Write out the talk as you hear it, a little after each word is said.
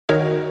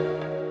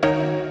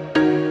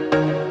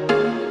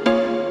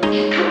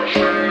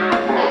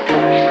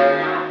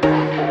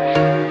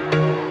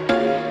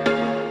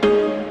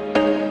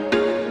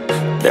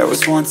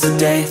was once a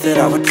day that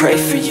I would pray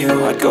for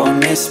you. I'd go and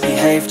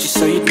misbehave just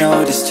so you'd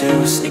notice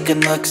too.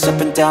 Sneaking looks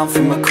up and down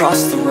from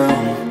across the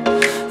room.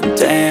 And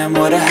damn,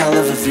 what a hell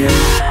of a view.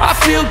 I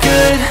feel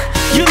good,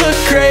 you look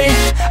great,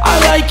 I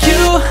like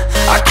you,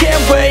 I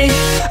can't wait.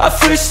 A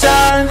first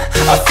time,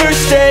 a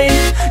first date,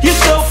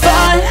 you're so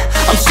fine,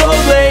 I'm so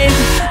late.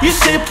 You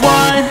sip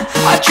wine,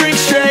 I drink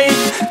straight.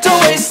 Don't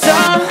waste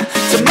time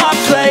to my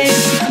place.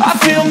 I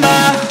feel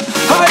my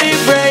heart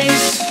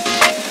erase.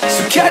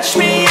 So catch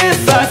me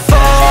if I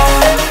fall.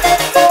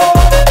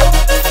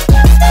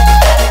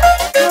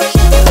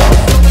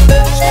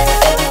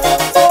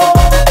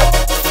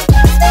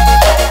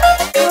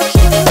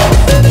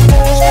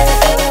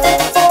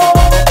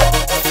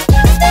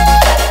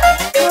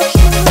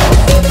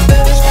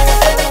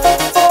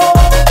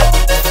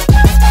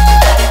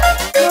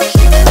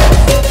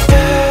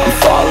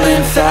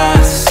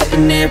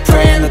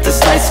 Praying that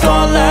this night's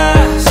gonna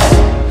last.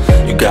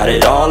 You got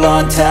it all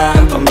on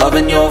tap, I'm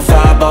loving your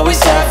vibe,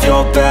 always have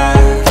your back.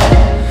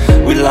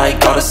 We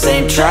like all the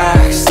same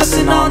tracks,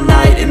 listen all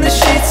night in the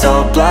sheets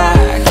all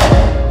black.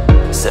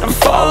 Said I'm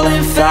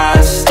falling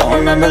fast, don't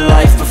remember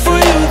life before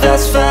you,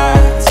 that's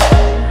fact.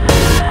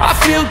 I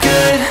feel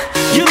good,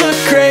 you look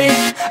great,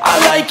 I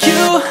like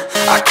you,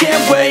 I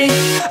can't wait.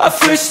 A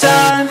first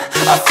time,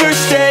 a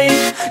first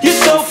date,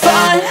 you're so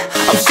fine,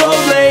 I'm so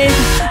late.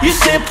 You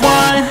sip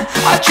wine,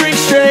 I drink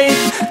straight.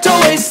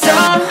 Don't waste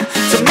time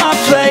to my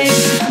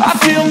place. I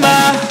feel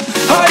my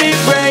heart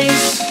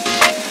erase.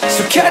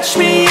 So catch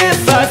me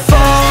if I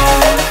fall.